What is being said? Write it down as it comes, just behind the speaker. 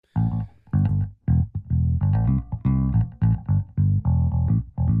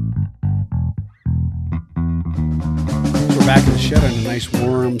shed on a nice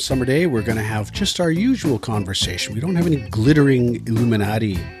warm summer day. We're going to have just our usual conversation. We don't have any glittering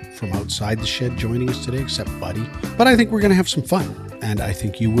Illuminati from outside the shed joining us today, except Buddy. But I think we're going to have some fun, and I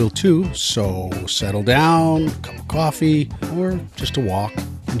think you will too. So settle down, a cup of coffee, or just a walk,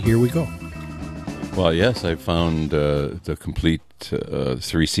 and here we go. Well, yes, I found the complete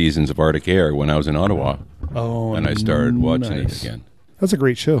 3 seasons of Arctic Air when I was in Ottawa. Oh, and I started watching it again. That's a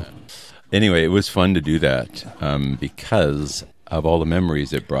great show. Anyway, it was fun to do that because of all the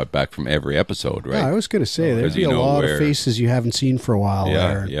memories it brought back from every episode, right? Yeah, I was going to say, there'd be a lot of faces you haven't seen for a while,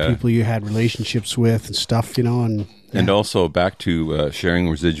 people you had relationships with and stuff, you know. And also back to sharing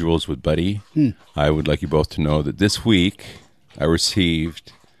residuals with Buddy, I would like you both to know that this week I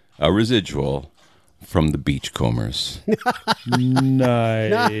received a residual from the Beachcombers.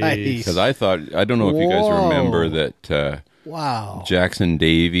 Nice. Because I thought, I don't know if you guys remember that Jackson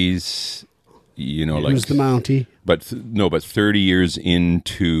Davies, you know, who's the Mountie? But 30 years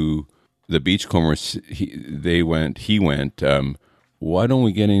into the Beachcombers, he went, why don't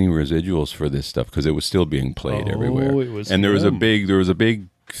we get any residuals for this stuff? Because it was still being played everywhere. There was a big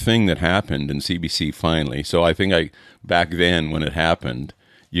thing that happened in CBC finally. So I think back then when it happened,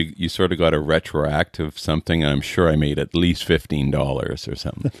 you sort of got a retroactive something. And I'm sure I made at least $15 or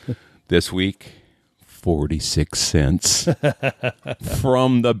something. This week, 46 cents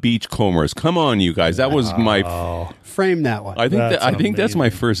from the Beachcombers. Come on, you guys. That was my... Frame that one. I think that's my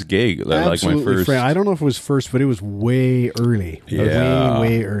first gig. Absolutely, like my first. I don't know if it was first, but it was way early. Yeah.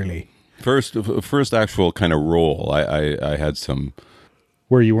 Way early. First actual kind of role. I had some...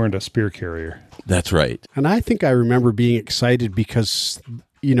 Where you weren't a spear carrier. That's right. And I think I remember being excited because,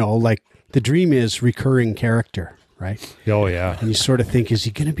 you know, like the dream is recurring character. Right? Oh, yeah. And you sort of think, is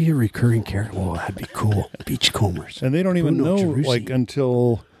he going to be a recurring character? Well, that'd be cool. Beachcombers. And they don't even know, like,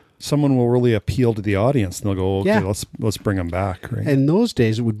 until someone will really appeal to the audience. And they'll go, okay, let's bring him back. Right? And in those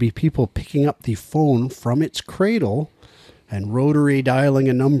days, it would be people picking up the phone from its cradle and rotary dialing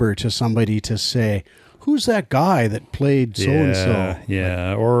a number to somebody to say, who's that guy that played so-and-so?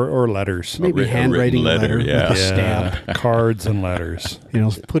 Yeah, or letters. Maybe handwriting letter with a stamp. Cards and letters. You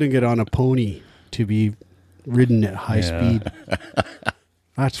know, putting it on a pony to be ridden at high speed.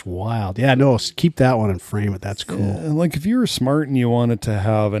 That's wild. Yeah, no, keep that one and frame it. That's cool. Yeah, like if you were smart and you wanted to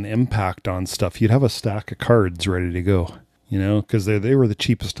have an impact on stuff, you'd have a stack of cards ready to go, you know, because they were the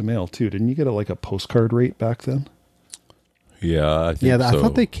cheapest to mail too. Didn't you get a postcard rate back then? Yeah, I think so. I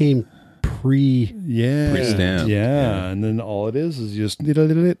thought they came pre-stamped. Yeah, and then all it is you just it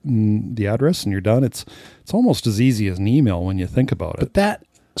and the address and you're done. It's almost as easy as an email when you think about it. But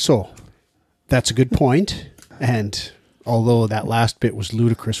that's a good point. And although that last bit was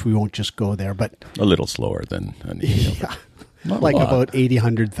ludicrous, we won't just go there. But a little slower than an email. Yeah, like about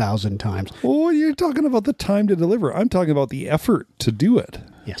 100,000 times. Oh, you're talking about the time to deliver. I'm talking about the effort to do it.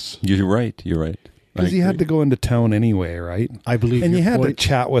 Yes. You're right. Because you had to go into town anyway, right? I believe and you had to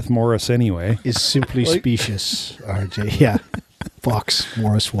chat with Morris anyway. Is simply specious, RJ. Yeah. Fox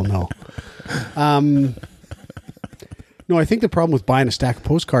Morris will know. No, I think the problem with buying a stack of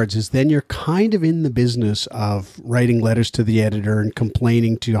postcards is then you're kind of in the business of writing letters to the editor and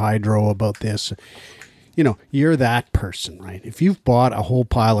complaining to Hydro about this. You know, you're that person, right? If you've bought a whole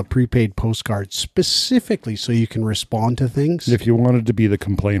pile of prepaid postcards specifically so you can respond to things. If you wanted to be the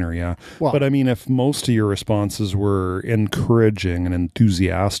complainer, yeah. Well, but I mean, if most of your responses were encouraging and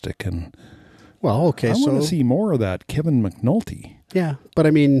enthusiastic and... Well, okay, I want to see more of that Kevin McNulty. Yeah, but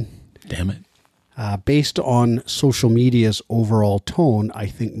I mean... Damn it. Based on social media's overall tone, I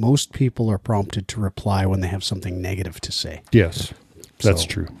think most people are prompted to reply when they have something negative to say. Yes, that's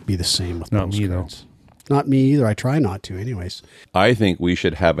true. Be the same with Not postcards. Me, though. Not me either. I try not to anyways. I think we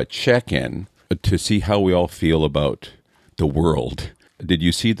should have a check-in to see how we all feel about the world. Did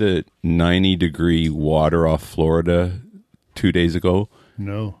you see the 90-degree water off Florida 2 days ago?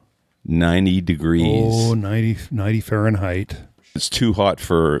 No. 90 degrees. Oh, 90 Fahrenheit. It's too hot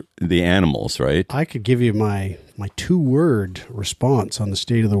for the animals, right? I could give you my 2-word response on the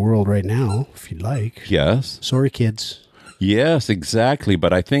state of the world right now, if you'd like. Yes. Sorry, kids. Yes, exactly.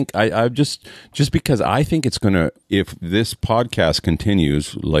 But I think I just because I think it's going to, if this podcast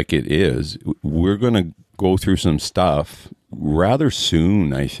continues like it is, we're going to go through some stuff rather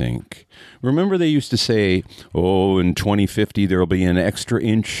soon, I think. Remember they used to say, in 2050, there'll be an extra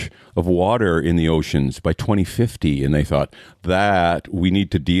inch of water in the oceans by 2050. And they thought that we need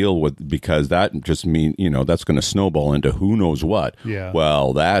to deal with, because that just means, that's going to snowball into who knows what. Yeah.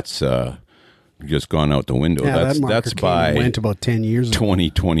 Well, that's just gone out the window. Yeah, that's by went about 10 years ago.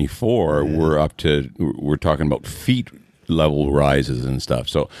 2024. Yeah. We're talking about feet level rises and stuff.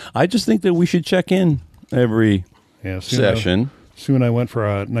 So I just think that we should check in every Yeah, session. Sue and I went for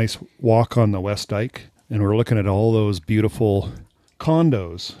a nice walk on the West Dike, and we're looking at all those beautiful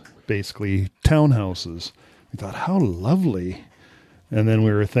condos, basically townhouses. We thought, how lovely. And then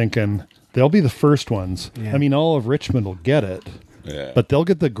we were thinking, they'll be the first ones. Yeah. I mean, all of Richmond will get it, but they'll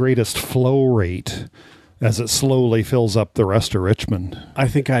get the greatest flow rate as it slowly fills up the rest of Richmond. I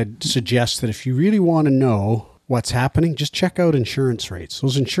think I'd suggest that if you really want to know what's happening, just check out insurance rates.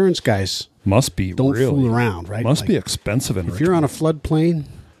 Those insurance guys must be don't fool around, right? Must be expensive in If Richmond. you're on a floodplain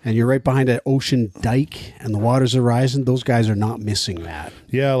and you're right behind an ocean dike and the waters are rising, those guys are not missing that.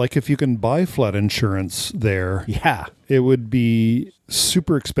 Yeah, like if you can buy flood insurance there, it would be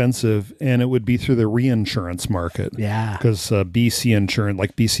super expensive, and it would be through the reinsurance market. Yeah. Because BC insurance,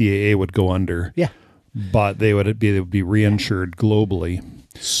 like BCAA, would go under. Yeah. But they would be reinsured globally.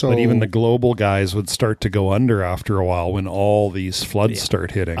 But even the global guys would start to go under after a while when all these floods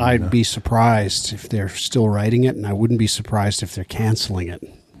start hitting. I'd be surprised if they're still writing it, and I wouldn't be surprised if they're canceling it.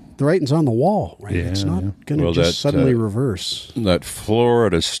 The writing's on the wall, right? Yeah, it's not going to just suddenly reverse. That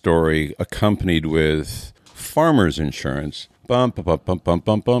Florida story accompanied with farmers insurance. Bump, bump, bump, bump,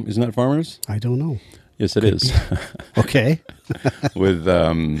 bump, bump. Isn't that farmers? I don't know. Yes, it is. Okay. With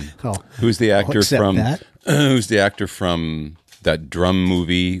who's the actor from? Who's the actor from that drum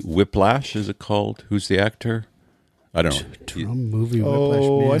movie Whiplash? Is it called? Who's the actor? I don't know. Drum movie Whiplash.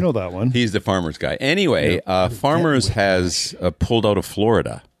 Oh, I know that one. He's the farmers guy. Anyway, farmers has pulled out of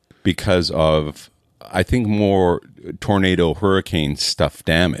Florida because of, I think, more tornado, hurricane stuff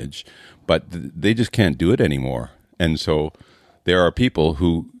damage, but they just can't do it anymore. And so there are people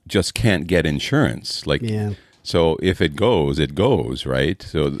who just can't get insurance. So if it goes, right?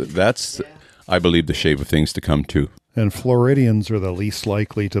 So that's, I believe, the shape of things to come too. And Floridians are the least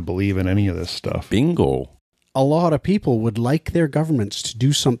likely to believe in any of this stuff. Bingo. A lot of people would like their governments to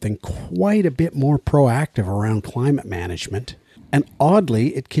do something quite a bit more proactive around climate management. And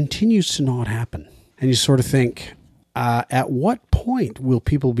oddly, it continues to not happen. And you sort of think, at what point will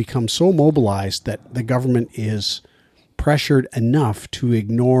people become so mobilized that the government is pressured enough to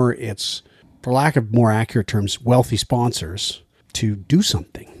ignore its, for lack of more accurate terms, wealthy sponsors to do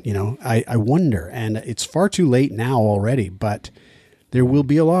something? You know, I wonder. And it's far too late now already, but there will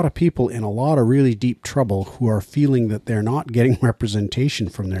be a lot of people in a lot of really deep trouble who are feeling that they're not getting representation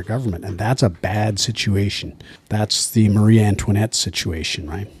from their government. And that's a bad situation. That's the Marie Antoinette situation,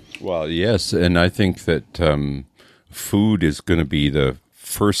 right? Well, yes. And I think that food is going to be the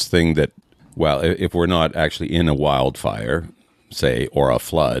first thing that, well, if we're not actually in a wildfire, say, or a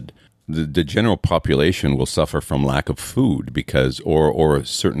flood, the general population will suffer from lack of food because, or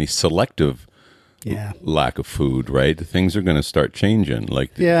certainly selective lack of food, right? Things are going to start changing.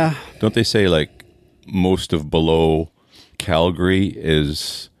 Don't they say like most of below Calgary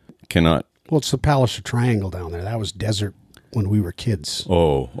cannot? Well, it's the Palliser Triangle down there. That was desert when we were kids.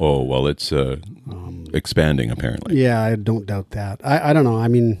 Oh, well, it's expanding apparently. Yeah, I don't doubt that. I don't know. I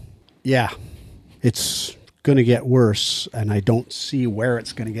mean, yeah, it's going to get worse, and I don't see where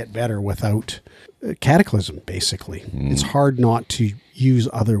it's going to get better without cataclysm, basically. It's hard not to use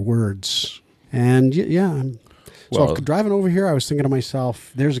other words. And so driving over here, I was thinking to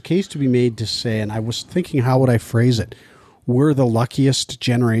myself, there's a case to be made to say, and I was thinking, how would I phrase it? We're the luckiest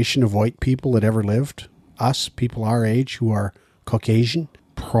generation of white people that ever lived. Us, people our age who are Caucasian,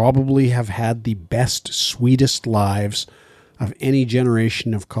 probably have had the best, sweetest lives of any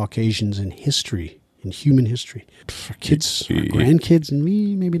generation of Caucasians in history, in human history. For kids, our grandkids, and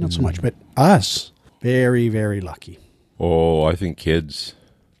me, maybe not so much, but us, very, very lucky. Oh, I think kids.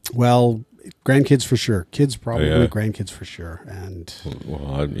 Well, grandkids for sure. Kids probably, grandkids for sure. And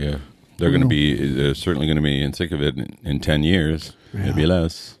they're certainly going to be in thick of it in 10 years, maybe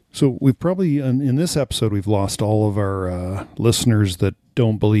less. So we've probably, in this episode, we've lost all of our listeners that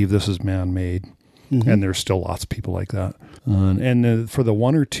don't believe this is man-made. Mm-hmm. And there's still lots of people like that. And for the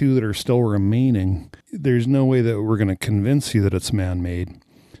one or two that are still remaining, there's no way that we're going to convince you that it's man-made.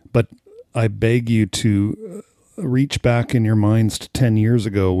 But I beg you to reach back in your minds to 10 years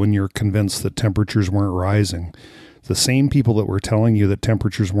ago when you're convinced that temperatures weren't rising. The same people that were telling you that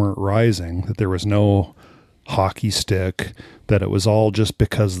temperatures weren't rising, that there was no hockey stick, that it was all just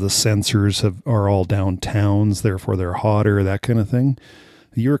because the sensors are all downtowns, therefore they're hotter, that kind of thing.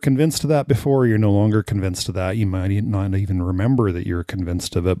 You were convinced of that before. You're no longer convinced of that. You might not even remember that you were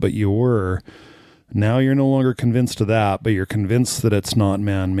convinced of it, but you were. Now you're no longer convinced of that, but you're convinced that it's not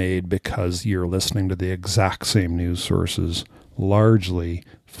man-made because you're listening to the exact same news sources, largely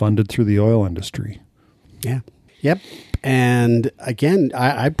funded through the oil industry. Yeah. Yep. And again,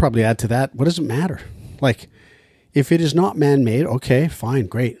 I'd probably add to that, what does it matter? Like, if it is not man-made, okay, fine,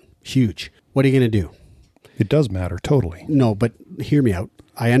 great, huge. What are you going to do? It does matter, totally. No, but hear me out.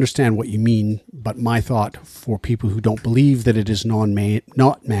 I understand what you mean, but my thought for people who don't believe that it is not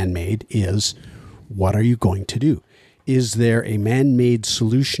man-made is, what are you going to do? Is there a man-made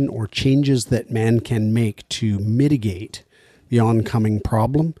solution or changes that man can make to mitigate the oncoming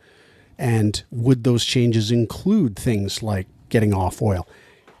problem? And would those changes include things like getting off oil?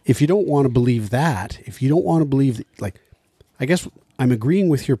 If you don't want to believe that, if you don't want to believe, I guess I'm agreeing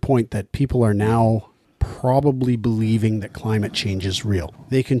with your point that people are now probably believing that climate change is real.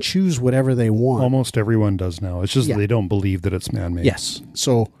 They can choose whatever they want. Almost everyone does now. It's just they don't believe that it's man-made. Yes.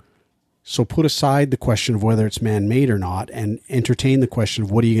 So put aside the question of whether it's man-made or not and entertain the question of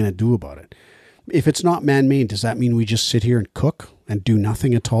what are you going to do about it? If it's not man-made, does that mean we just sit here and cook and do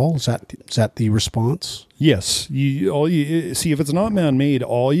nothing at all? Is that the response? Yes. See, if it's not man-made,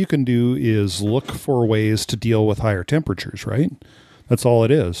 all you can do is look for ways to deal with higher temperatures, right? That's all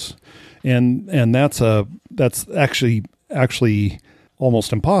it is. And that's actually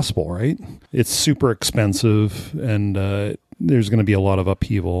almost impossible, right? It's super expensive, and there's going to be a lot of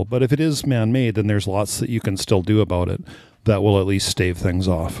upheaval. But if it is man-made, then there's lots that you can still do about it that will at least stave things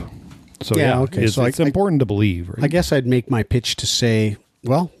off. So okay. It's important to believe. Right? I guess I'd make my pitch to say,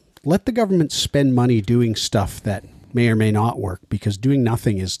 well, let the government spend money doing stuff that may or may not work, because doing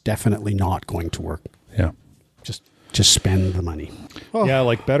nothing is definitely not going to work. Yeah. Just spend the money. Oh. Yeah,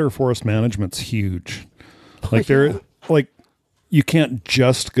 like better forest management's huge. Like you can't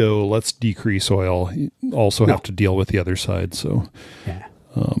just go, let's decrease oil. You also have to deal with the other side. So,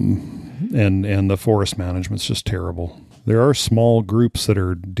 and the forest management's just terrible. There are small groups that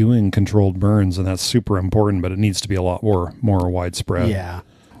are doing controlled burns, and that's super important, but it needs to be a lot more widespread. Yeah.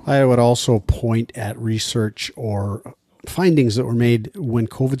 I would also point at research or findings that were made when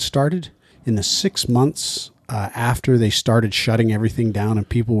COVID started. In the 6 months after they started shutting everything down and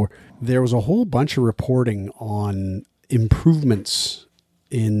there was a whole bunch of reporting on improvements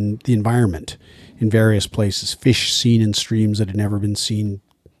in the environment in various places. Fish seen in streams that had never been seen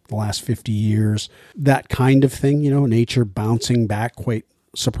the last 50 years. That kind of thing, nature bouncing back quite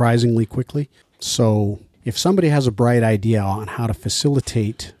surprisingly quickly. So if somebody has a bright idea on how to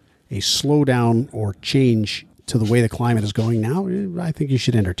facilitate a slowdown or change to the way the climate is going now, I think you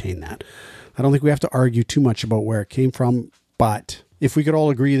should entertain that. I don't think we have to argue too much about where it came from, but if we could all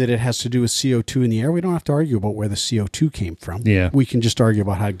agree that it has to do with CO2 in the air, we don't have to argue about where the CO2 came from. Yeah. We can just argue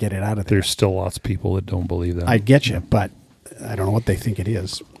about how to get it out of there. There's still lots of people that don't believe that. I get you, but I don't know what they think it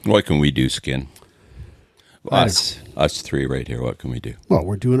is. What can we do, Skin? Us three right here, what can we do? Well,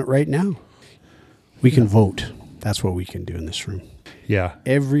 we're doing it right now. We can vote. That's what we can do in this room. Yeah.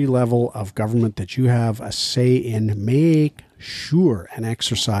 Every level of government that you have a say in, make sure and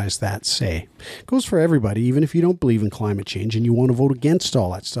exercise that say. It goes for everybody. Even if you don't believe in climate change and you want to vote against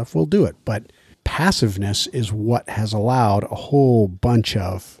all that stuff, we'll do it. But passiveness is what has allowed a whole bunch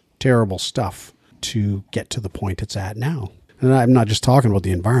of terrible stuff to get to the point it's at now. And I'm not just talking about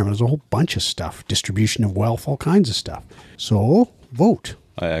the environment. There's a whole bunch of stuff. Distribution of wealth, all kinds of stuff. So vote.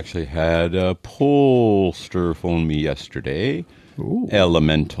 I actually had a pollster phone me yesterday. Ooh.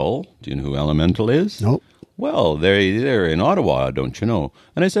 Elemental. Do you know who Elemental is? Nope. Well, they're in Ottawa, don't you know?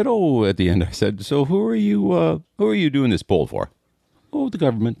 And I said, at the end I said, so who are you doing this poll for? Oh, the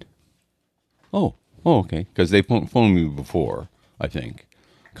government. Oh, okay. Because they phoned me before, I think,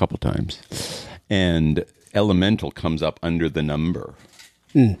 a couple times. And Elemental comes up under the number.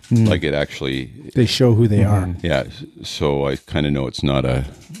 Like it actually... They show who they are. Yeah, so I kind of know it's not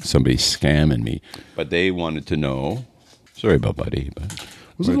somebody scamming me. But they wanted to know... Sorry about Buddy. But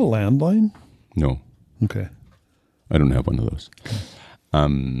was it a landline? No. Okay. I don't have one of those.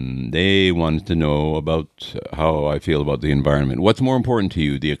 They wanted to know about how I feel about the environment. What's more important to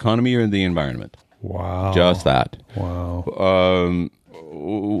you, the economy or the environment? Wow. Just that. Wow.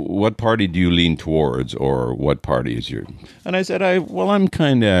 What party do you lean towards, or what party is your... And I said, I'm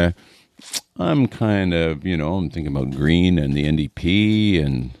kind of, I'm thinking about Green and the NDP.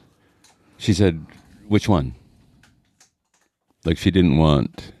 And she said, which one? Like she didn't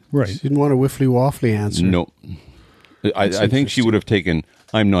want... Right. She didn't want a whiffly-waffly answer. No. I think she would have taken,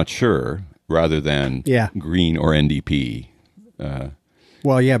 I'm not sure, rather than Green or NDP.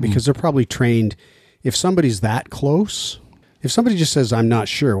 Well, yeah, because they're probably trained. If somebody's that close, if somebody just says, I'm not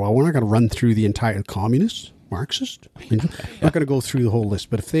sure, well, we're not going to run through the entire communist, Marxist. We're not going to go through the whole list.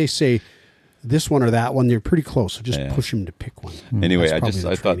 But if they say this one or that one, they're pretty close. So just push them to pick one. Anyway,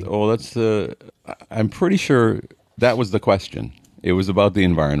 I thought, I'm pretty sure that was the question. It was about the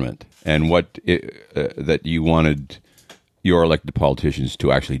environment and that you wanted your elected politicians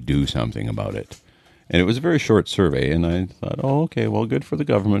to actually do something about it. And it was a very short survey, and I thought, okay, well, good for the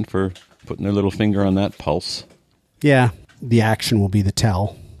government for putting their little finger on that pulse. Yeah, the action will be the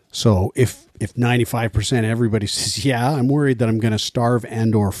tell. So if 95% everybody says, yeah, I'm worried that I'm going to starve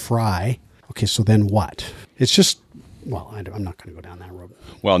and or fry, okay, so then what? It's just, well, I'm not going to go down that road.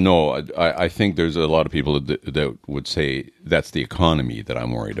 Well, no, I think there's a lot of people that would say that's the economy that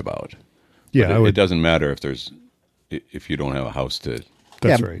I'm worried about. Yeah, it doesn't matter if you don't have a house to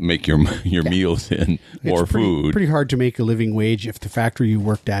make your meals in or food. Pretty hard to make a living wage if the factory you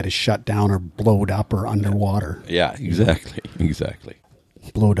worked at is shut down or blowed up or underwater. Yeah, exactly.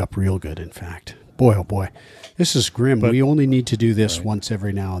 Blowed up real good, in fact. Boy, oh boy. This is grim. But we only need to do this once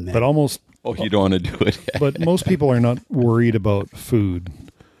every now and then. But almost... Oh, you don't want to do it. But most people are not worried about food.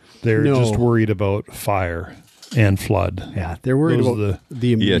 They're just worried about fire and flood. Yeah, they're worried about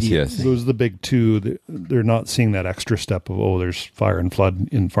the immediate. Yes. Those are the big two. They're not seeing that extra step of, there's fire and flood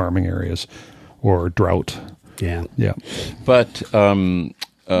in farming areas or drought. Yeah. Yeah. But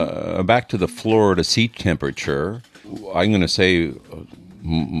back to the Florida sea temperature, I'm going to say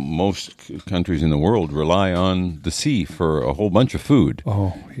most countries in the world rely on the sea for a whole bunch of food.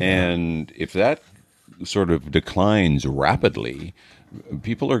 Oh, yeah. And if that sort of declines rapidly,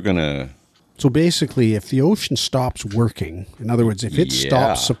 people are going to... So basically, if the ocean stops working, in other words, if it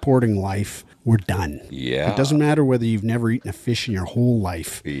stops supporting life, we're done. Yeah. It doesn't matter whether you've never eaten a fish in your whole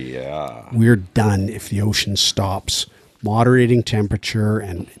life. Yeah. We're done if the ocean stops moderating temperature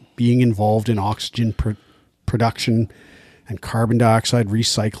and being involved in oxygen production and carbon dioxide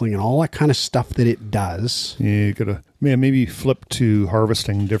recycling and all that kind of stuff that it does. Yeah, you gotta maybe flip to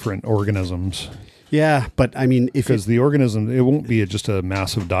harvesting different organisms. Yeah, but I mean, because the organism, it won't be just a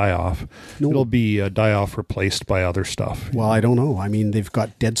massive die-off. No. It'll be a die-off replaced by other stuff. Well, I don't know. I mean, they've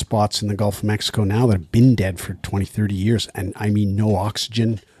got dead spots in the Gulf of Mexico now that have been dead for 20, 30 years. And I mean, no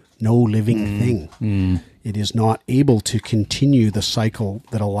oxygen, no living thing. It is not able to continue the cycle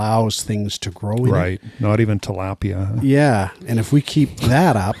that allows things to grow in Right. Not even tilapia. Yeah. And if we keep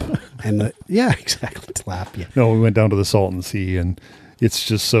that up, exactly, tilapia. No, we went down to the Salton Sea and it's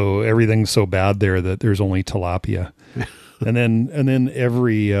just everything's so bad there that there's only tilapia. and then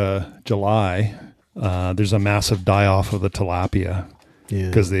every July, there's a massive die-off of the tilapia.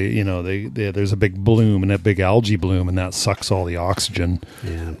 Because there's a big bloom and a big algae bloom and that sucks all the oxygen.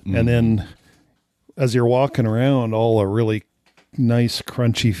 Yeah. And then as you're walking around, all a really nice,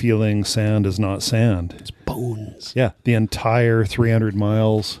 crunchy feeling sand is not sand. It's bones. Yeah. The entire 300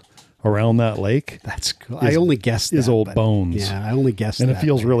 miles around that lake. That's cool. I only guessed that. Is old bones. Yeah, I only guessed that. And it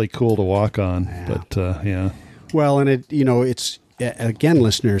feels really cool to walk on. Yeah. But, yeah. Well, and it's, again,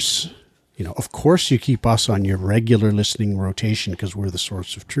 listeners, of course you keep us on your regular listening rotation because we're the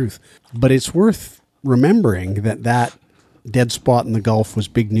source of truth. But it's worth remembering that dead spot in the Gulf was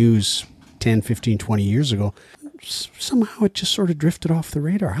big news 10, 15, 20 years ago. Somehow it just sort of drifted off the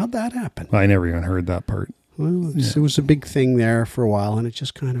radar. How'd that happen? I never even heard that part. Well, it was a big thing there for a while, and it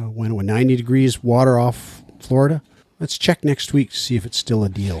just kind of went away. 90 degrees, water off Florida. Let's check next week to see if it's still a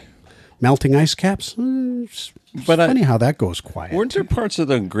deal. Melting ice caps? It's funny how that goes quiet. Weren't there parts of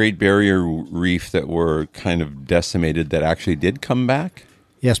the Great Barrier Reef that were kind of decimated that actually did come back?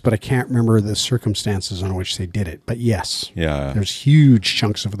 Yes, but I can't remember the circumstances on which they did it. But yes, there's huge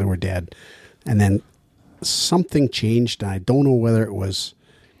chunks of it that were dead. And then something changed. I don't know whether it was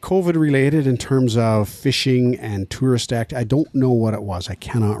COVID related in terms of fishing and tourist act. I don't know what it was. I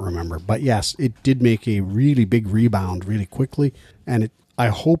cannot remember. But yes, it did make a really big rebound really quickly. And I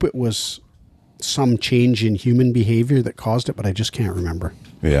hope it was some change in human behavior that caused it, but I just can't remember.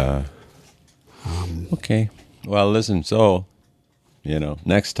 Yeah. Okay. Well, listen, so,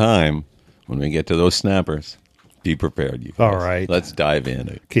 next time when we get to those snappers, be prepared, you guys. All right. Let's dive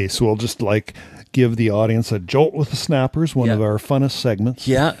in. Okay, so we'll just give the audience a jolt with the snappers, one of our funnest segments.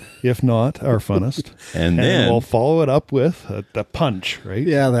 Yeah. If not our funnest. and then we'll follow it up with a punch, right?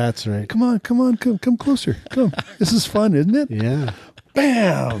 Yeah, that's right. Come on, come closer. Come. This is fun, isn't it? Yeah.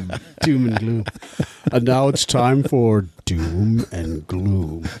 Bam! Doom and gloom. And now it's time for doom and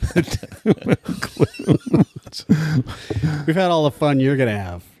gloom. We've had all the fun you're going to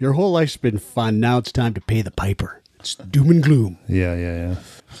have. Your whole life's been fun. Now it's time to pay the piper. It's doom and gloom. Yeah.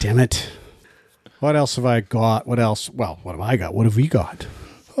 Damn it. What else have I got? What else? Well, what have I got? What have we got?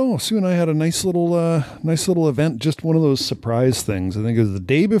 Oh, Sue and I had a nice little event. Just one of those surprise things. I think it was the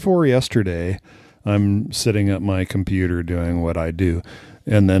day before yesterday. I'm sitting at my computer doing what I do.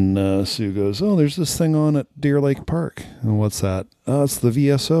 And then Sue goes, oh, there's this thing on at Deer Lake Park. And what's that? Oh, it's the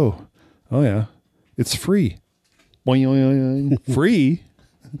VSO. Oh, yeah. It's free. Boing. Free?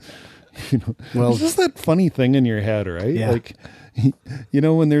 Well, it's just that funny thing in your head, right? Yeah. Like,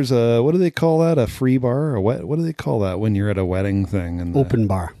 when there's what do they call that? A free bar? Or what do they call that when you're at a wedding thing? And open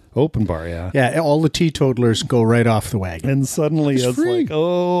bar. Open bar, yeah. Yeah, all the teetotalers go right off the wagon. And suddenly it's free. like,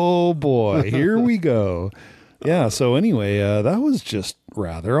 oh boy, here we go. Yeah, so anyway, that was just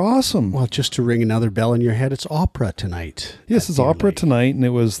rather awesome. Well, just to ring another bell in your head, it's opera tonight. Yes, it's opera tonight, and it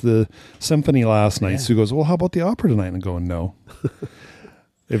was the symphony last night. Yeah. Sue goes, well, how about the opera tonight? And I'm going, no.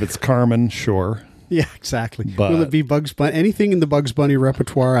 If it's Carmen, sure. Yeah, exactly. But, will it be Bugs Bunny? Anything in the Bugs Bunny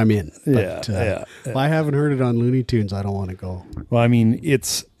repertoire, I'm in. But, yeah. If I haven't heard it on Looney Tunes, I don't want to go. Well, I mean,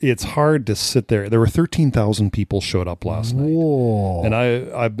 it's hard to sit there. There were 13,000 people showed up last night. And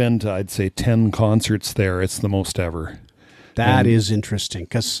I've been to, I'd say, 10 concerts there. It's the most ever. That is interesting.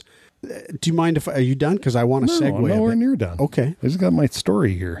 Because, do you mind if, are you done? Because I want to segue. I'm nowhere near done. Okay. I just got my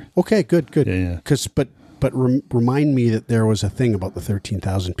story here. Okay, good. Yeah. But remind me that there was a thing about the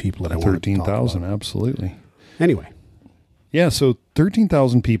 13,000 people that I wanted to talk about. 13,000, absolutely. Anyway. Yeah, so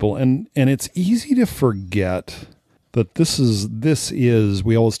 13,000 people, and it's easy to forget that this is,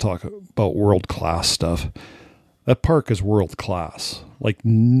 we always talk about world-class stuff. That park is world-class. Like,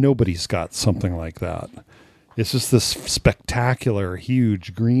 nobody's got something like that. It's just this spectacular,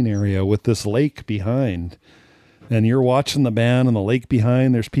 huge green area with this lake behind. And you're watching the band and the lake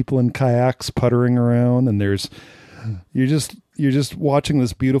behind. There's people in kayaks puttering around, and you're just watching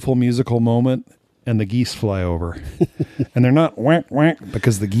this beautiful musical moment, and the geese fly over, and they're not whack whack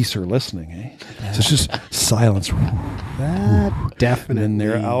because the geese are listening. So it's just silence. That definitely. And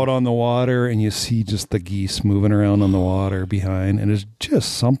they're out on the water, and you see just the geese moving around on the water behind, and it's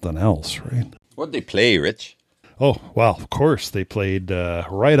just something else, right? What'd they play, Rich? Oh well, of course they played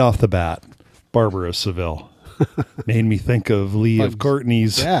right off the bat, Barber of Seville. Made me think of Lee of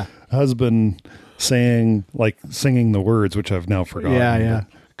Courtney's husband singing the words, which I've now forgotten. Yeah.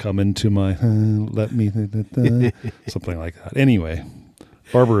 Come into my, let me, something like that. Anyway,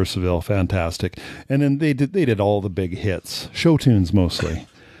 Barber of Seville, fantastic. And then they did all the big hits, show tunes mostly.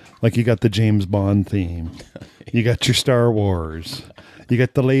 Like you got the James Bond theme, you got your Star Wars. You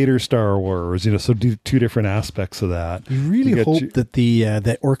get the later Star Wars, so do two different aspects of that. You really hope that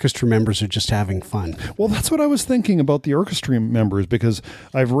the orchestra members are just having fun. Well, that's what I was thinking about the orchestra members, because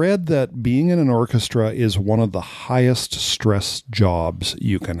I've read that being in an orchestra is one of the highest stress jobs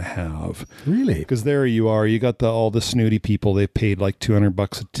you can have. Really? Because there you are, you got all the snooty people. They paid like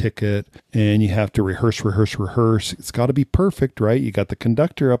 $200 a ticket, and you have to rehearse. It's got to be perfect, right? You got the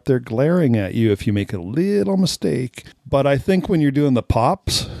conductor up there glaring at you if you make a little mistake. But I think when you're doing the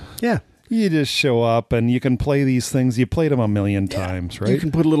pops, you just show up and you can play these things. You played them a million times, right? You can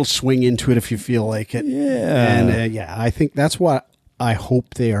put a little swing into it if you feel like it. Yeah. And I think that's what I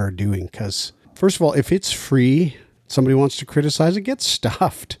hope they are doing. Because, first of all, if it's free, somebody wants to criticize it, get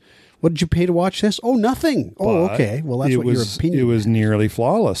stuffed. What did you pay to watch this? Oh, nothing. Oh, okay. Well, that's what your opinion is. It was nearly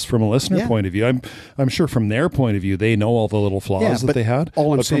flawless from a listener point of view. I'm sure from their point of view, they know all the little flaws that they had.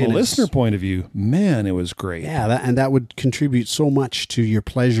 But from a listener point of view, man, it was great. Yeah, and that would contribute so much to your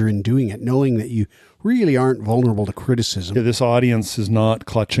pleasure in doing it, knowing that you really aren't vulnerable to criticism. Yeah, this audience is not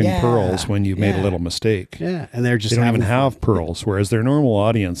clutching pearls when you've made a little mistake. Yeah, and they don't even have pearls, whereas their normal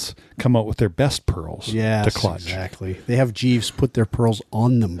audience come out with their best pearls to clutch. Exactly. They have Jeeves put their pearls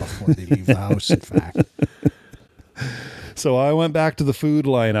on them before they leave the house, in fact. So I went back to the food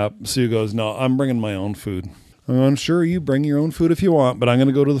lineup. Sue goes, no, I'm bringing my own food. I'm sure you bring your own food if you want, but I'm going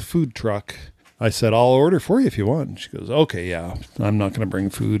to go to the food truck. I said, I'll order for you if you want. She goes, okay, yeah, I'm not going to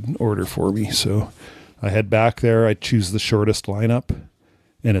bring food, order for me. So I head back there. I choose the shortest lineup,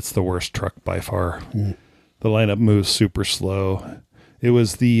 and it's the worst truck by far. The lineup moves super slow. It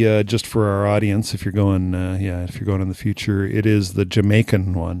was the, just for our audience, if you're going in the future, it is the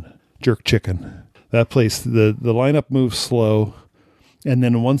Jamaican one, jerk chicken. That place, the lineup moves slow, and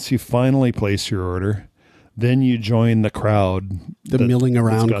then once you finally place your order, then you join the crowd. The milling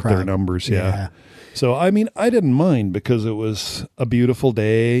around got crowd. Their numbers, yeah. So, I mean, I didn't mind because it was a beautiful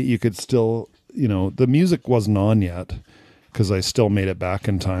day. You could still, the music wasn't on yet because I still made it back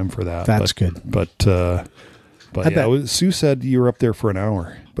in time for that. That's good. But Sue said you were up there for an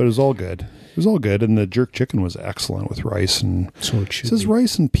hour, but it was all good. It was all good, and the jerk chicken was excellent with rice and it says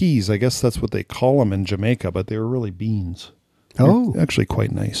rice and peas. I guess that's what they call them in Jamaica, but they were really beans. Oh, they're actually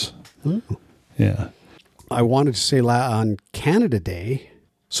quite nice. Oh. Yeah. I wanted to say on Canada Day.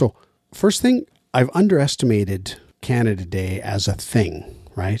 So first thing, I've underestimated Canada Day as a thing,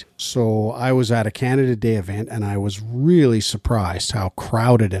 right? So I was at a Canada Day event and I was really surprised how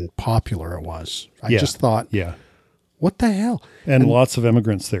crowded and popular it was. I just thought, what the hell? And lots of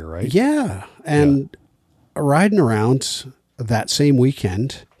immigrants there, right? Yeah. And riding around that same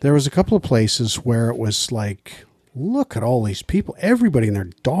weekend, there was a couple of places where it was like, look at all these people. Everybody and their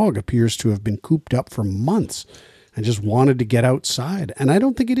dog appears to have been cooped up for months. and just wanted to get outside. And I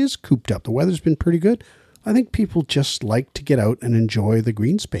don't think it is cooped up. The weather's been pretty good. I think people just like to get out and enjoy the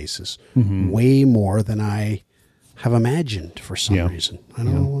green spaces way more than I have imagined for some reason. I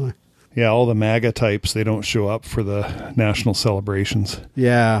don't know why. Yeah, all the MAGA types, they don't show up for the national celebrations.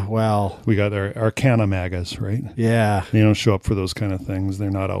 Yeah, well. We got our Canna MAGAs, right? Yeah. They don't show up for those kind of things.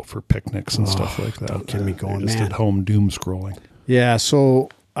 They're not out for picnics and stuff like that. Don't get me going, They're just at home doom scrolling. Yeah, so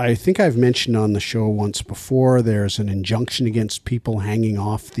I think I've mentioned on the show once before, there's an injunction against people hanging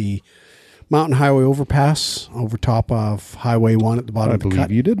off the mountain highway overpass over top of Highway 1 at the bottom of the cut. I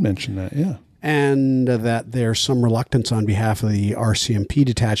believe you did mention that, yeah. And that there's some reluctance on behalf of the RCMP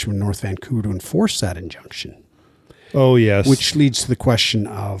detachment in North Vancouver to enforce that injunction. Oh, yes. Which leads to the question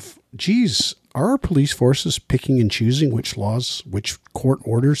of, geez, are our police forces picking and choosing which laws, which court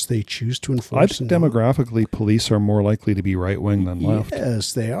orders they choose to enforce? I think demographically, police are more likely to be right-wing than left.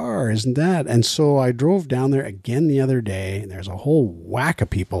 Yes, they are, isn't that? And so I drove down there again the other day, and there's a whole whack of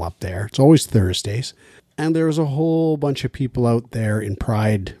people up there. It's always Thursdays. And there was a whole bunch of people out there in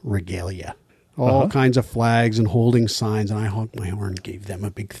pride regalia. All kinds of flags and holding signs, and I honked my horn and gave them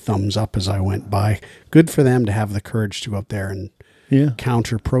a big thumbs up as I went by. Good for them to have the courage to go up there and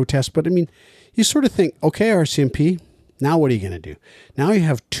counter protest. But I mean, you sort of think, okay, RCMP, now what are you going to do? Now you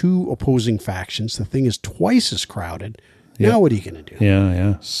have two opposing factions. The thing is twice as crowded. Now what are you going to do?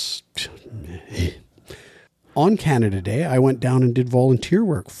 Yeah. On Canada Day, I went down and did volunteer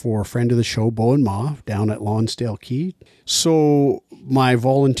work for a friend of the show, Bo and Ma, down at Lonsdale Quay. So my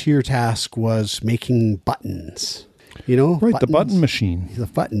volunteer task was making buttons, Right, buttons, the button machine. The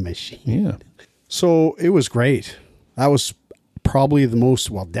button machine. Yeah. So it was great. That was probably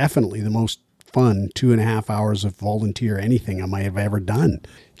definitely the most fun 2.5 hours of volunteer anything I might have ever done.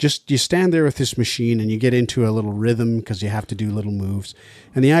 Just you stand there with this machine and you get into a little rhythm because you have to do little moves.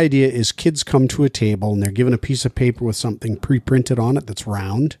 And the idea is kids come to a table and they're given a piece of paper with something pre-printed on it that's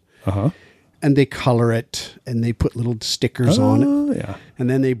round. And they color it and they put little stickers on it. Yeah. And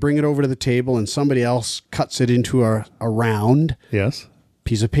then they bring it over to the table and somebody else cuts it into a round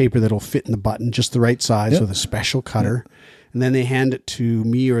piece of paper that'll fit in the button just the right size with a special cutter. And then they hand it to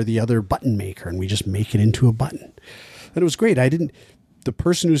me or the other button maker and we just make it into a button. And it was great. The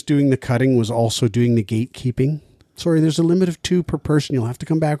person who's doing the cutting was also doing the gatekeeping. Sorry, there's a limit of 2 per person. You'll have to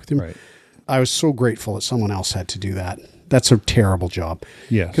come back with him. Right. I was so grateful that someone else had to do that. That's a terrible job.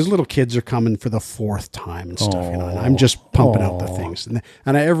 Yes. Because little kids are coming for the 4th time and stuff, and I'm just pumping out the things.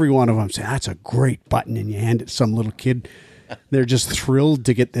 And every one of them say, that's a great button. And you hand it to some little kid. They're just thrilled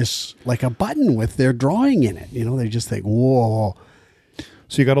to get this, like a button with their drawing in it. They just think, whoa.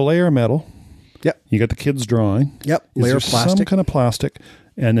 So you got a layer of metal. Yep. You got the kid's drawing. Yep. Layer of plastic. Some kind of plastic.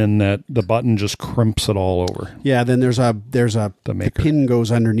 And then the button just crimps it all over. Yeah, then the pin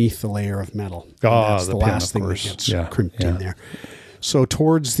goes underneath the layer of metal. That's the last thing that gets crimped in there. So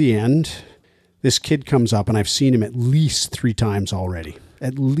towards the end, this kid comes up, and I've seen him at least 3 times already.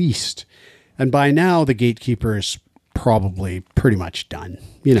 At least. And by now, the gatekeeper is probably pretty much done.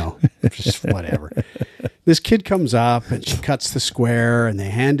 Just whatever. This kid comes up, and she cuts the square, and they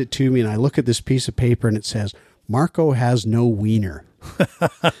hand it to me, and I look at this piece of paper, and it says, Marco has no wiener.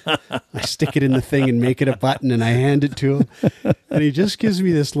 I stick it in the thing and make it a button and I hand it to him and he just gives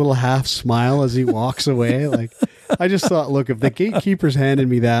me this little half smile as he walks away. Like, I just thought, look, if the gatekeeper's handed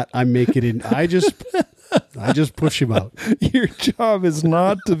me that, I make it in. I just push him out. Your job is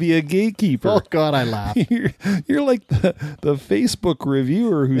not to be a gatekeeper. Oh God, I laugh. You're like the Facebook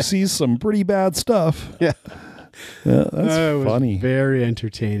reviewer who sees some pretty bad stuff. Yeah. Yeah, that's funny. Very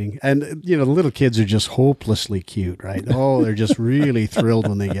entertaining. And, the little kids are just hopelessly cute, right? Oh, they're just really thrilled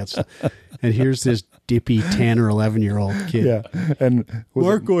when they get stuff. And here's this dippy 10 or 11-year-old kid. Yeah. And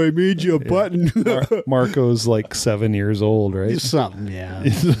Marco, I made you a button. Marco's like 7 years old, right? Something, yeah.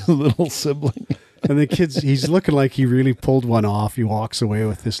 He's a little sibling. And the kid's, he's looking like he really pulled one off. He walks away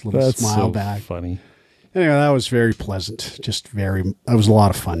with this little smile back. Funny. Anyway, that was very pleasant. That was a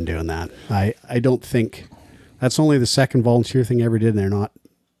lot of fun doing that. I don't think... That's only the second volunteer thing I ever did, and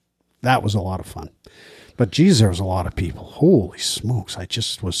that was a lot of fun. But geez, there was a lot of people. Holy smokes. I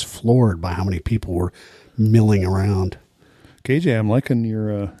just was floored by how many people were milling around. KJ, I'm liking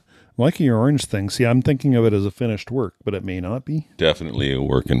your orange thing. See, I'm thinking of it as a finished work, but it may not be. Definitely a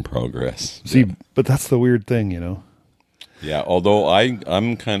work in progress. See, but that's the weird thing, Yeah, although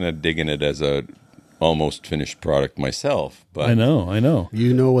I'm kind of digging it as a almost finished product myself. But I know.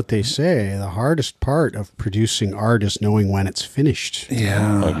 You know what they say, the hardest part of producing art is knowing when it's finished.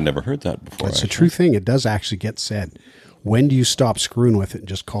 Yeah. I've never heard that before. It's a true thing. It does actually get said. When do you stop screwing with it and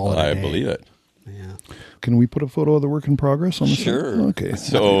just call it a day? I believe it. Yeah. Can we put a photo of the work in progress on the Sure. site? Okay.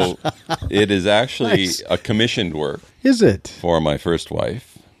 So it is actually Nice. a commissioned work Is it? for my first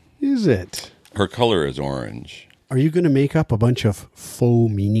wife. Is it? Her color is orange. Are you going to make up a bunch of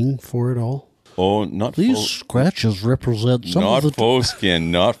faux meaning for it all? Oh, not These faux, scratches represent some not of the... faux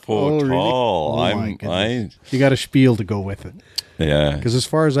skin, not faux Oh, really? tall. Oh, my goodness. You got a spiel to go with it. Yeah. Because as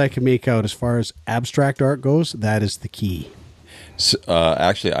far as I can make out, as far as abstract art goes, that is the key. So,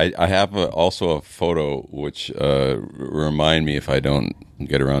 actually, I have also a photo which remind me if I don't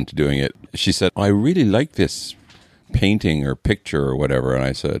get around to doing it. She said, "I really like this painting or picture or whatever," and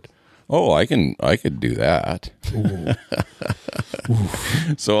I said, "Oh, I could do that."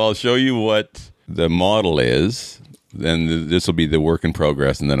 So I'll show you what the model is. Then this will be the work in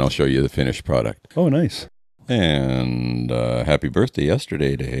progress, and then I'll show you the finished product. Oh, nice. And happy birthday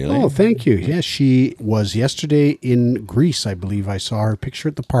yesterday to Haley. Oh, thank you. Yes, she was yesterday in Greece, I believe. I saw her picture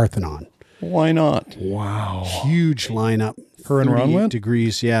at the Parthenon. Why not? Wow. Huge lineup. Her and Ron 38 went?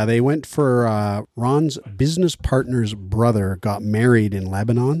 degrees. Yeah, they went for Ron's business partner's brother got married in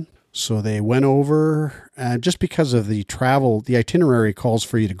Lebanon. So they went over just because of the travel. The itinerary calls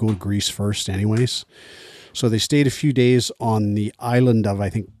for you to go to Greece first anyways. So they stayed a few days on the island of, I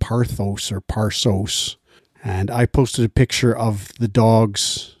think, Parthos or Parsos. And I posted a picture of the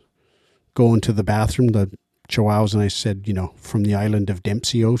dogs going to the bathroom, the chihuahuas, and I said, from the island of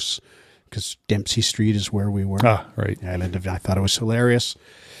Dempseyos, because Dempsey Street is where we were. Ah, right. The island of, I thought it was hilarious.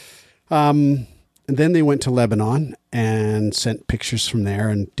 And then they went to Lebanon and sent pictures from there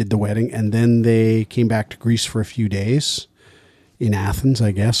and did the wedding. And then they came back to Greece for a few days in Athens,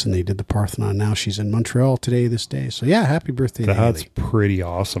 I guess, and they did the Parthenon. Now she's in Montreal this day. So yeah, happy birthday to That's Haley. pretty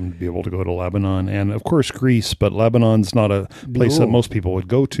awesome to be able to go to Lebanon. And of course, Greece, but Lebanon's not a place that most people would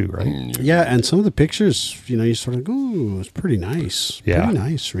go to, right? Yeah, and some of the pictures, you sort of go, ooh, it's pretty nice. Yeah. Pretty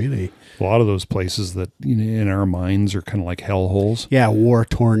nice, really. A lot of those places that in our minds are kind of like hellholes. Yeah,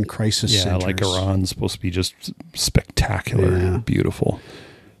 war-torn crisis Yeah, centers. like Iran's supposed to be just spectacular and beautiful.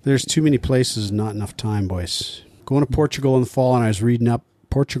 There's too many places, not enough time, boys. Going to Portugal in the fall, and I was reading up,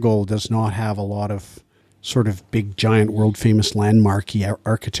 Portugal does not have a lot of sort of big, giant, world-famous landmarky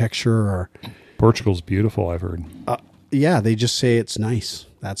architecture. Or Portugal's beautiful, I've heard. yeah, they just say it's nice.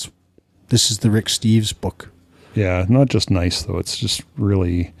 This is the Rick Steves book. Yeah, not just nice, though. It's just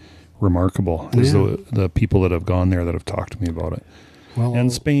really remarkable. Is the people that have gone there that have talked to me about it. Well,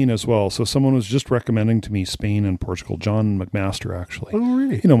 And Spain as well. So someone was just recommending to me Spain and Portugal. John McMaster, actually. Oh,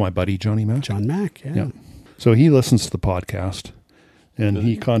 really? My buddy, Johnny Mac. John Mack, yeah. Yeah. So he listens to the podcast, and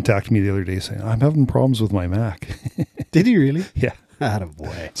he contacted me the other day saying, I'm having problems with my Mac. Did he really? Yeah.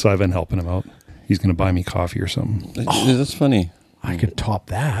 Attaboy. So I've been helping him out. He's going to buy me coffee or something. That's funny. I could top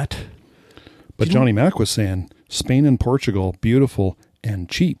that. But Johnny Mac was saying, Spain and Portugal, beautiful and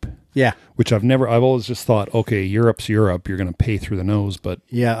cheap. Yeah. Which I've always just thought, okay, Europe's Europe. You're going to pay through the nose, but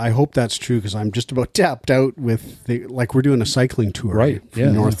Yeah, I hope that's true because I'm just about tapped out with, we're doing a cycling tour. Right, From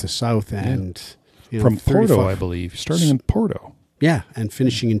yeah, north yeah. to south and... from Porto, 35 I believe, starting in Porto. Yeah, and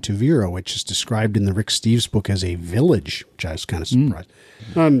finishing in Tavira, which is described in the Rick Steves book as a village, which I was kind of surprised.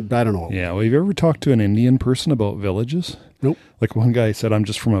 I don't know. Yeah, well, have you ever talked to an Indian person about villages? Nope. Like one guy said, I'm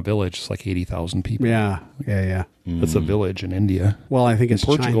just from a village. It's like 80,000 people. Yeah. That's a village in India. Well, I think In it's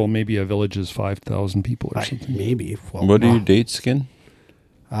Portugal, maybe a village is 5,000 people or something. Maybe. Well, What are your dates, Skin?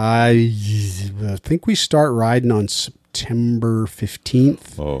 I think we start riding on September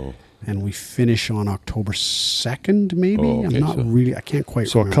 15th. Oh. And we finish on October 2nd, maybe. Oh, okay, I'm not really, I can't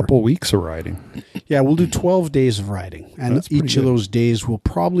quite remember. A couple weeks of riding. Yeah, we'll do 12 days of riding. And That's pretty each of good. those days will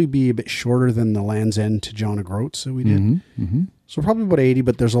probably be a bit shorter than the Land's End to John O'Groats that we did. Mm-hmm. So probably about 80,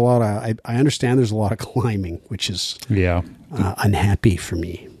 but there's a lot of, I understand there's a lot of climbing, which is Yeah. unhappy for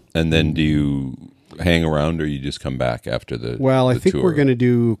me. And then do you hang around or you just come back after the Well, I the think tour? we're going to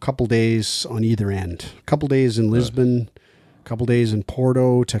do a couple days on either end. A couple days in Lisbon, a couple days in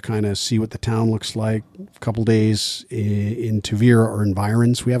Porto to kind of see what the town looks like. A couple days in Tavira or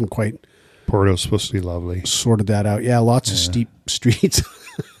environs. We haven't quite Porto's supposed to be lovely. sorted that out. Yeah, lots of steep streets.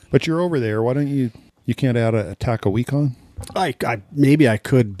 But you're over there. Why don't you can't add a tack a week on? I maybe I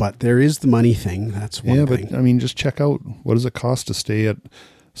could, but there is the money thing. That's one thing. But I mean, just check out what does it cost to stay at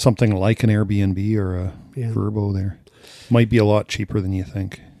something like an Airbnb or a Vrbo there. Might be a lot cheaper than you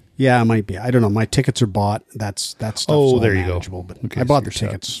think. Yeah, it might be. I don't know. My tickets are bought. That stuff's all there you manageable, go. But Okay, I bought so the you're set.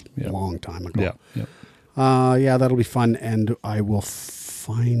 tickets Yeah. a long time ago. Yeah. Yeah, that'll be fun, and I will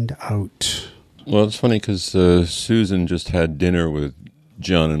find out. Well, it's funny because Susan just had dinner with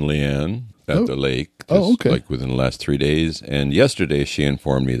John and Leanne at the lake. Okay. Like within the last 3 days. And yesterday she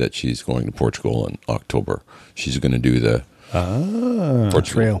informed me that she's going to Portugal in October. She's going to do the Portugal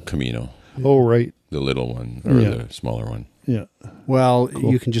Trail. Camino. Oh, right. The little one or the smaller one. Yeah. Well,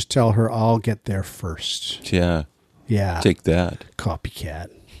 you can just tell her I'll get there first. Yeah. Yeah. Take that. Copycat.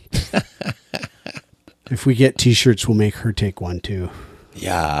 If we get T-shirts, we'll make her take one too.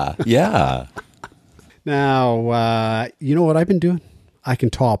 Yeah. Yeah. Now, you know what I've been doing? I can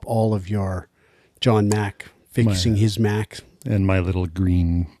top all of your John Mack fixing his Mac. And my little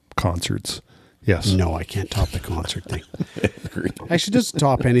green concerts. Yes. No, I can't top the concert thing. Actually, it doesn't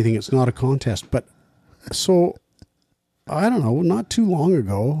top anything. It's not a contest. But so, I don't know, not too long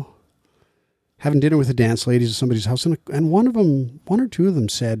ago, having dinner with the dance ladies at somebody's house, and one or two of them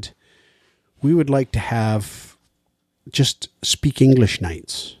said, we would like to have just speak English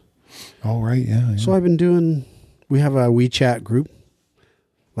nights. Oh, right. Yeah. So I've been we have a WeChat group,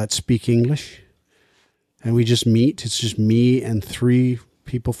 Let's Speak English. And we just meet. It's just me and 3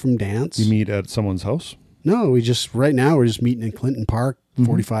 people from dance. You meet at someone's house? No, right now we're just meeting in Clinton Park,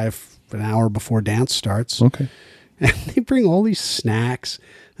 45 an hour before dance starts. Okay. And they bring all these snacks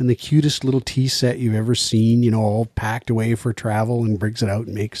and the cutest little tea set you've ever seen, all packed away for travel, and brings it out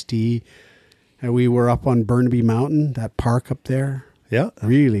and makes tea. And we were up on Burnaby Mountain, that park up there. Yeah.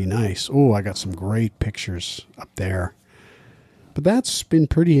 Really nice. Oh, I got some great pictures up there. But that's been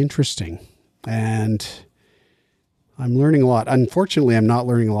pretty interesting. And I'm learning a lot. Unfortunately, I'm not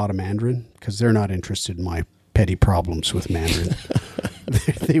learning a lot of Mandarin because they're not interested in my petty problems with Mandarin.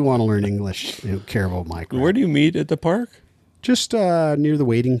 They want to learn English. They don't care about my crap. Where do you meet at the park? Just near the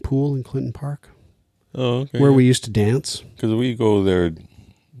wading pool in Clinton Park. Oh, okay. Where we used to dance. Because we go there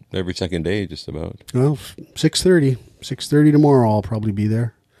every second day, just about. Well, 6:30. 6:30 tomorrow, I'll probably be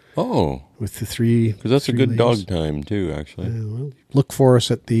there. Oh. With the 3. Because that's a good ladies. dog time, too, actually. Yeah, well, look for us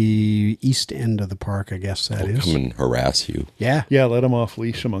at the east end of the park, I guess that is. Come and harass you. Yeah. Yeah, let them off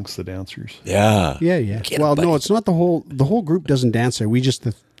leash amongst the dancers. Yeah. Yeah. Get Well, him, no, buddy. it's not the whole group doesn't dance there. We just,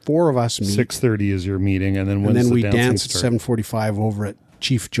 the 4 of us meet. 6:30 is your meeting, and then We the dance at start? 7:45 over at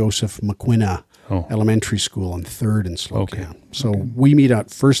Chief Joseph McQuina Elementary School on 3rd and Slowdown. Okay. So we meet at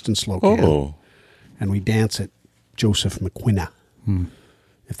 1st and Slowdown. Oh. And we dance at Joseph McQuina.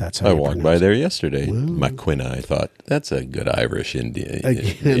 If that's how I you walked pronounce by it. there yesterday. McQuina, I thought, that's a good Irish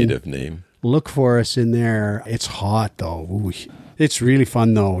native name. Look for us in there. It's hot, though. Ooh. It's really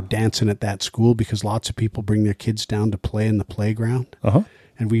fun, though, dancing at that school because lots of people bring their kids down to play in the playground. Uh-huh.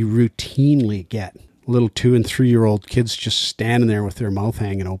 And we routinely get little 2- and 3-year-old kids just standing there with their mouth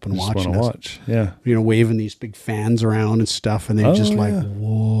hanging open Just watching want to us. watch. Yeah. Waving these big fans around and stuff. And they're just like, yeah.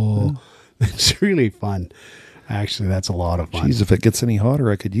 whoa. It's really fun. Actually, that's a lot of fun. Geez, if it gets any hotter,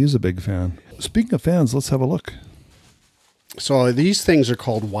 I could use a big fan. Speaking of fans, let's have a look. So these things are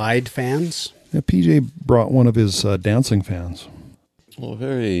called wide fans. Yeah, PJ brought one of his dancing fans. Well,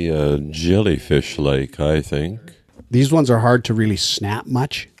 very jellyfish-like, I think. These ones are hard to really snap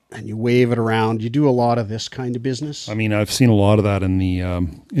much. And you wave it around. You do a lot of this kind of business. I mean, I've seen a lot of that in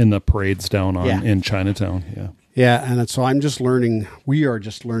the parades down in Chinatown. Yeah. Yeah, and so I'm just learning. We are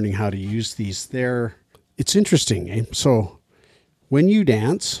just learning how to use these. It's interesting. Eh? So when you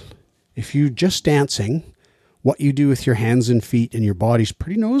dance, if you're just dancing, what you do with your hands and feet and your body's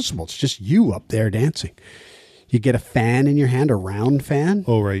pretty noticeable. It's just you up there dancing. You get a fan in your hand, a round fan.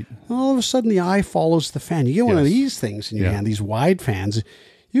 Oh, right. All of a sudden, the eye follows the fan. You get one of these things in your hand, these wide fans.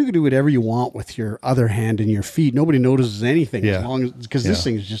 You can do whatever you want with your other hand and your feet. Nobody notices anything as long as because this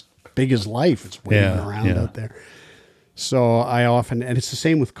thing is just big as life. It's waving around out there. So I often, and it's the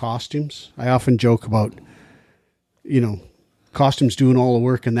same with costumes. I often joke about, costumes doing all the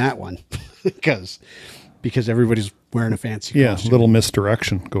work in that one because everybody's wearing a fancy costume. Yeah, little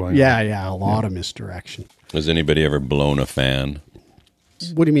misdirection going on. Yeah, a lot of misdirection. Has anybody ever blown a fan?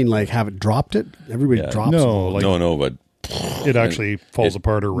 What do you mean, like have it dropped it? Everybody drops it. No, but it actually falls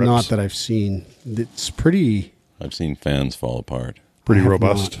apart or rips. Not that I've seen. It's pretty... I've seen fans fall apart. Pretty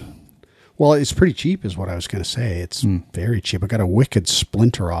robust. Well, it's pretty cheap is what I was going to say. It's very cheap. I got a wicked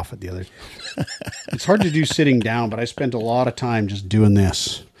splinter off it the other. It's hard to do sitting down, but I spent a lot of time just doing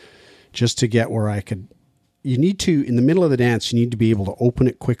this just to get where I could... You need to, in the middle of the dance, you need to be able to open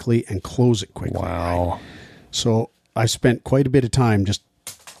it quickly and close it quickly. Wow. Right? So I spent quite a bit of time just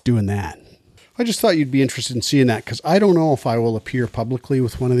doing that. I just thought you'd be interested in seeing that because I don't know if I will appear publicly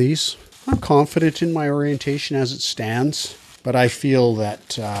with one of these. I'm confident in my orientation as it stands, but I feel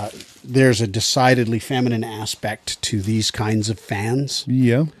that there's a decidedly feminine aspect to these kinds of fans.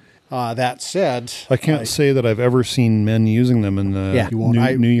 Yeah. That said... I can't say that I've ever seen men using them in the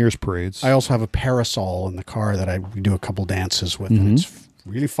New Year's parades. I also have a parasol in the car that I do a couple dances with, and it's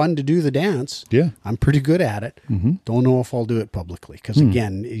really fun to do the dance. Yeah. I'm pretty good at it. Don't know if I'll do it publicly because,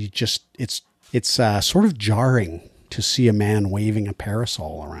 again, it's sort of jarring to see a man waving a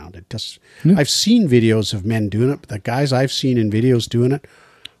parasol around. It just, I've seen videos of men doing it, but the guys I've seen in videos doing it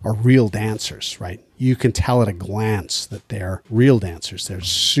are real dancers, right? You can tell at a glance that they're real dancers. They're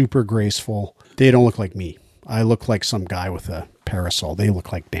super graceful. They don't look like me. I look like some guy with a parasol. They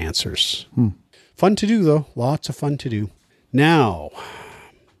look like dancers. Fun to do, though. Lots of fun to do. Now,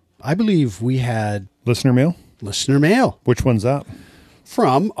 I believe we had Listener mail? listener mail Which one's that?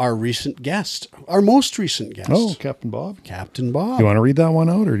 from our recent guest, our most recent guest. Oh, Captain Bob. Captain Bob. You want to read that one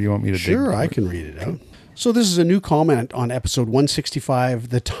out, or do you want me to Sure, dig? I can read it out. So this is a new comment on episode 165,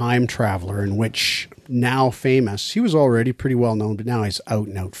 The Time Traveler, in which now famous, he was already pretty well known, but now he's out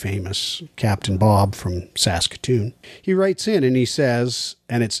and out famous, Captain Bob from Saskatoon. He writes in and he says,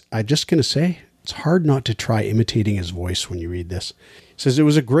 and I'm just going to say, it's hard not to try imitating his voice when you read this. He says, it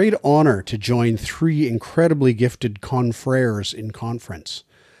was a great honor to join 3 incredibly gifted confrères in conference.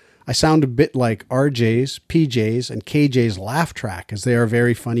 I sound a bit like RJ's, PJ's, and KJ's laugh track, as they are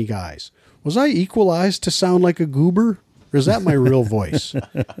very funny guys. Was I equalized to sound like a goober? Or is that my real voice?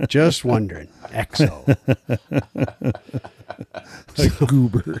 Just wondering. XO. A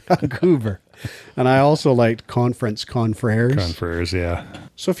goober. A goober. And I also liked conference confrères. Confrères, yeah.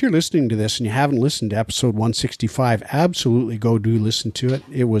 So if you're listening to this and you haven't listened to episode 165, absolutely go do listen to it.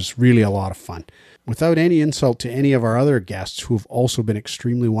 It was really a lot of fun. Without any insult to any of our other guests who have also been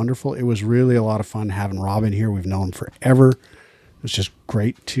extremely wonderful, it was really a lot of fun having Robin here. We've known him forever. It was just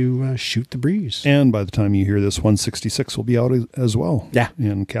great to shoot the breeze. And by the time you hear this, 166 will be out as well. Yeah.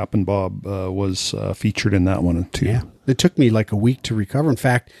 And Captain Bob was featured in that one too. Yeah. It took me like a week to recover. In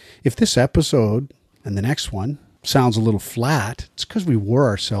fact, if this episode and the next one sounds a little flat, it's because we wore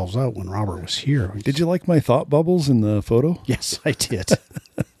ourselves out when Robert was here. Did you like my thought bubbles in the photo? Yes, I did.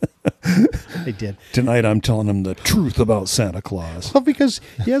 I did. Tonight I'm telling him the truth about Santa Claus. Well, because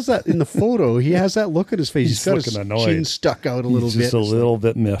he has that in the photo. He has that look at his face. He's Got looking his annoyed. chin stuck out a little He's bit. just a little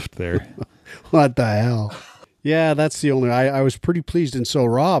bit miffed there. What the hell? Yeah, that's the only... I was pretty pleased. And so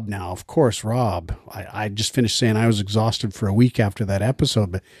Rob now, of course, Rob, I just finished saying I was exhausted for a week after that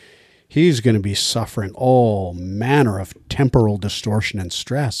episode, but he's going to be suffering all manner of temporal distortion and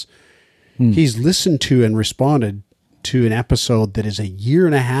stress. He's listened to and responded to an episode that is a year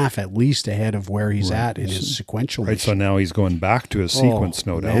and a half at least ahead of where he's at in his sequential Right, so now he's going back to his sequence,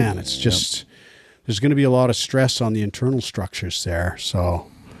 no doubt. Man, it's just... There's going to be a lot of stress on the internal structures there. So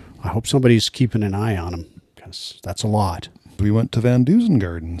I hope somebody's keeping an eye on him, because that's a lot. We went to Van Dusen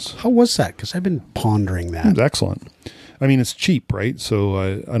Gardens. How was that? Because I've been pondering It that. was excellent. I mean, it's cheap, right? So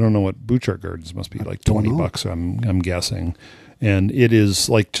I don't know what Bouchard Gardens must be, like $20, I'm guessing. And it is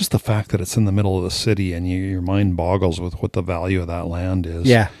like just the fact that it's in the middle of the city, and your mind boggles with what the value of that land is.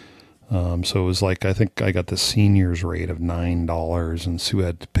 Yeah. So it was like, I think I got the seniors rate of $9, and Sue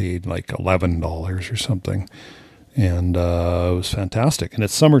had paid like $11 or something. And it was fantastic. And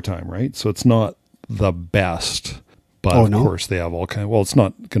it's summertime, right? So it's not the best. But of course they have all kinds. Well, it's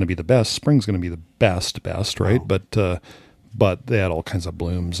not going to be the best. Spring's going to be the best, right? Oh. But they had all kinds of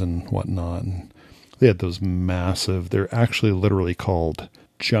blooms and whatnot. And they had those massive. They're actually literally called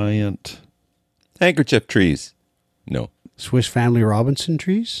giant handkerchief trees. No. Swiss Family Robinson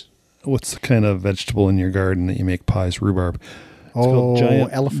trees? What's the kind of vegetable in your garden that you make pies? Rhubarb. It's called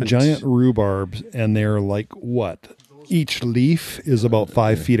elephant. Giant rhubarbs, and they're like what? Each leaf is about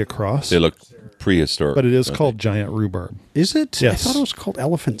 5 feet across. They look prehistoric. But it is called giant rhubarb. Is it? Yes. I thought it was called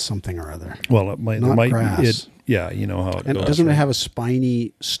elephant something or other. Well, it might. Not grass. Yeah, you know how it And goes. doesn't it have a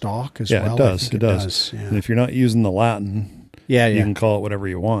spiny stalk as well? Yeah, it does. It does. Yeah. And if you're not using the Latin, you can call it whatever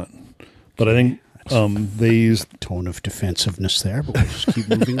you want. But I think they use tone of defensiveness there, but we'll just keep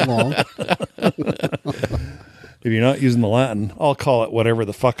moving along. If you're not using the Latin, I'll call it whatever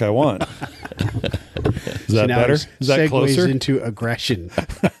the fuck I want. Is that better? Is that closer? Segues into aggression.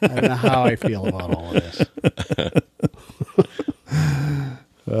 I don't know how I feel about all of this.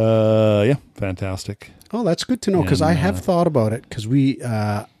 Yeah, fantastic. Oh, that's good to know, because I have thought about it, because we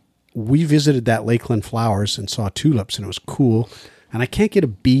visited that Lakeland Flowers and saw tulips, and it was cool. And I can't get a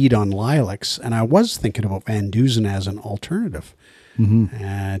bead on lilacs, and I was thinking about Van Dusen as an alternative. Mm-hmm.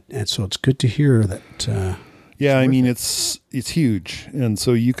 And so it's good to hear that... yeah, I mean, it's huge. And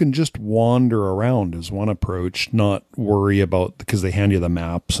so you can just wander around is one approach, not worry about, because they hand you the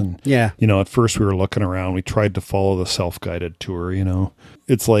maps. And, at first we were looking around. We tried to follow the self-guided tour,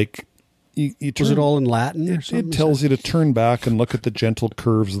 It's like... Was it all in Latin or something? It tells you to turn back and look at the gentle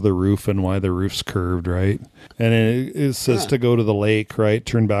curves of the roof and why the roof's curved, right? And it says to go to the lake, right?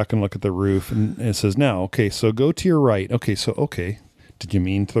 Turn back and look at the roof. And it says, now, okay, so go to your right. Okay, Did you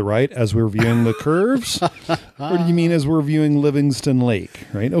mean to the right as we're viewing the curves? Or do you mean as we're viewing Livingston Lake,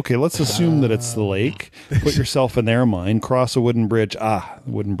 right? Okay, let's assume that it's the lake. Put yourself in their mind. Cross a wooden bridge.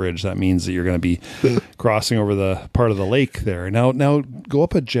 Wooden bridge. That means that you're going to be crossing over the part of the lake there. Now go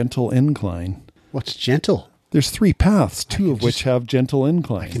up a gentle incline. What's gentle? There's 3 paths, 2 of which have gentle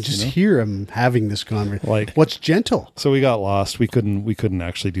inclines. I can just hear him having this conversation. Like, what's gentle? So we got lost. We couldn't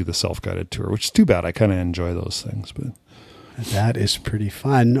actually do the self-guided tour, which is too bad. I kind of enjoy those things, but that is pretty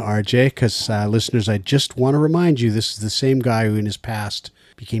fun, RJ, because listeners, I just want to remind you, this is the same guy who in his past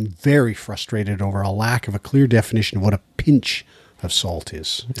became very frustrated over a lack of a clear definition of what a pinch of salt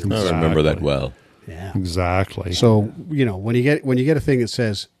is. Exactly. I remember that well. Yeah. Exactly. So, when you get a thing that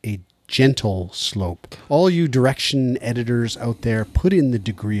says a gentle slope, all you direction editors out there, put in the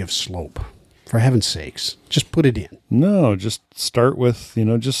degree of slope. For heaven's sakes, just put it in. No, just start with,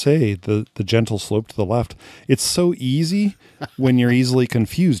 just say the gentle slope to the left. It's so easy when you're easily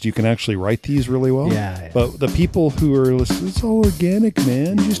confused. You can actually write these really well. Yeah. But the people who are listening, it's all organic,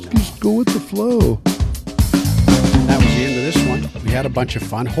 man. Just go with the flow. That was the end of this one. We had a bunch of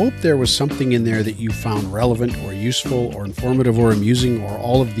fun. Hope there was something in there that you found relevant or useful or informative or amusing or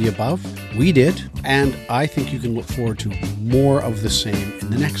all of the above. We did. And I think you can look forward to more of the same in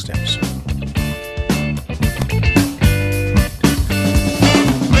the next episode.